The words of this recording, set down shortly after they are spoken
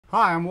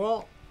Hi, I'm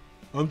Walt.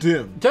 I'm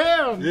Tim.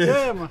 Tim, Yes,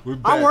 Tim. we're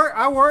back.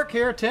 I work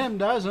here. Tim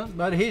doesn't,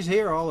 but he's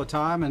here all the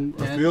time, and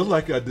It feels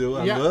like I do.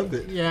 I love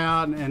it.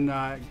 Yeah, and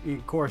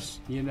of course,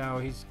 you know,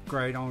 he's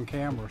great on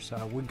camera,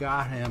 so we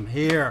got him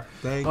here.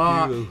 Thank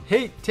you.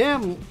 Hey,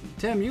 Tim,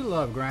 you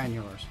love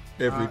granulars.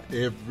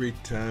 Every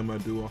time I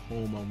do a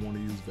home, I want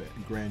to use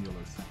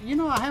granulars. You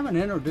know, I haven't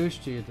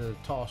introduced you to the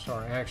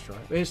Talstar XTRA.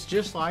 It's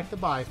just like the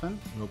Bifen.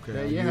 Okay,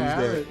 That I you use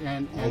have,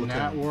 that and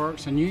that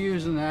works. And you're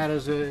using that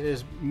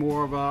as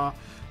more of a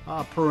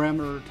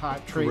perimeter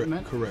type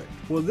treatment. Correct.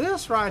 Well,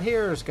 this right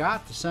here has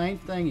got the same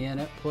thing in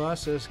it,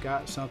 plus it's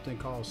got something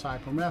called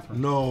cypermethrin.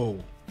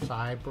 No.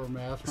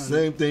 Cypermethrin.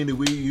 Same thing that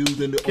we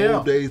used in the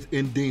old days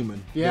in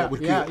Demon. Yeah,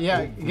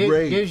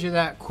 It gives you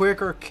that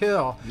quicker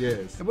kill.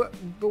 Yes. But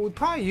we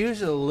probably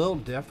use it a little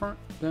different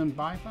than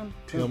Bifen.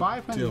 Tell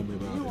me about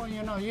it.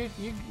 You know, you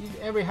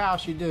every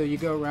house you do, you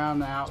go around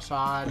the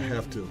outside. I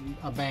have to.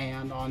 A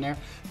band on there.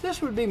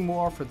 This would be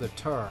more for the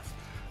turf.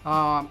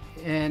 And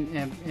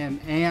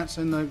ants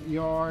in the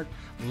yard,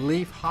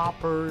 leaf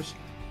hoppers,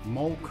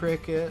 mole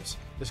crickets.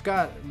 It's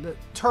got the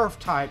turf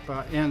type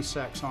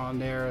insects on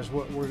there is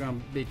what we're going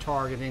to be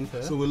targeting.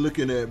 So we're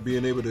looking at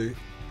being able to,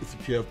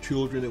 if you have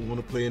children that want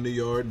to play in the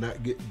yard,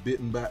 not get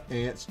bitten by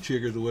ants,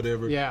 chiggers, or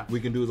whatever, we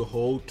can do the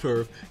whole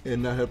turf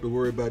and not have to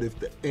worry about if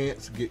the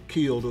ants get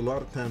killed. A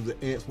lot of times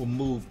the ants will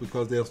move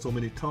because they have so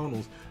many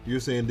tunnels.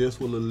 You're saying this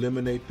will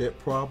eliminate that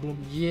problem?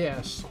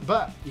 Yes,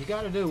 but you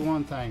got to do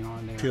one thing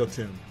on there. Tell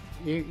Tim.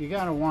 You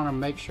got to want to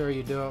make sure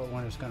you do it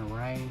when it's going to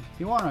rain.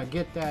 You want to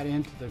get that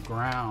into the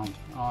ground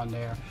on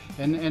there.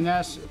 And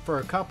that's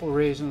for a couple of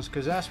reasons,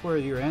 because that's where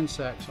your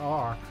insects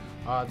are.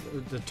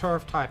 The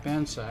turf type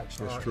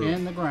insects are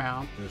in the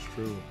ground. That's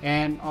true.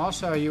 And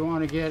also you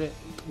want to get it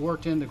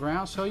worked in the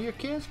ground so your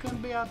kids can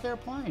be out there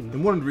playing.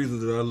 And one of the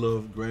reasons that I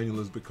love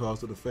granulars is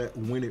because of the fact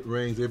when it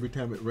rains, every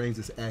time it rains,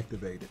 it's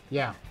activated.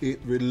 Yeah.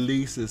 It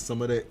releases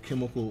some of that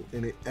chemical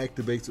and it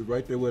activates it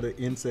right there where the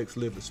insects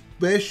live,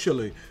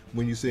 especially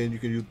when you're saying you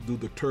can do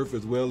the turf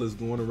as well as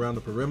going around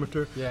the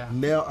perimeter. Yeah.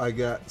 Now I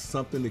got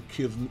something that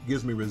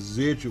gives me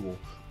residual.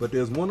 But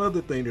there's one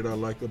other thing that I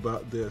like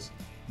about this.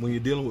 When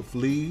you're dealing with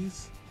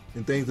fleas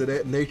and things of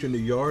that nature and the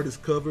yard is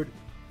covered,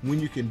 when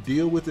you can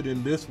deal with it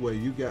in this way,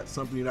 you got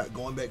something you're not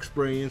going back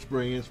spraying.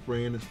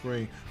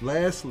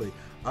 Lastly,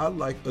 I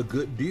like a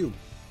good dew.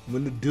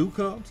 When the dew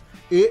comes,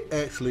 it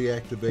actually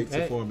activates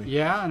it for me.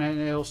 Yeah, and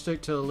it'll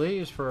stick to the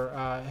leaves for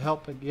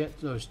helping get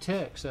those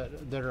ticks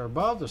that are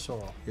above the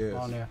soil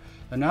on there.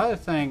 Another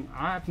thing,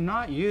 I've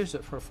not used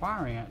it for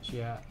fire ants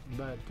yet,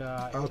 but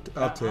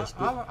I'll test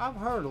it. I've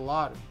heard a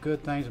lot of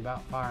good things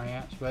about fire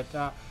ants,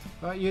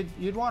 but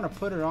you'd want to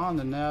put it on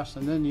the nest,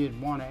 and then you'd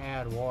want to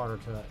add water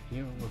to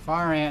it. With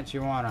fire ants,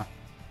 you want to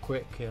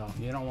quick kill.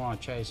 You don't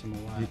want to chase them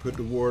away. You put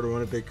the water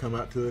on it, they come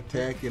out to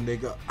attack, and they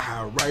go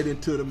right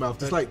into the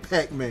mouth. It's like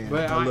Pac-Man.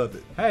 I love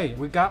it. Hey,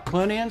 we got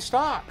plenty in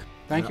stock.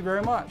 Thank you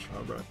very much.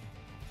 All right.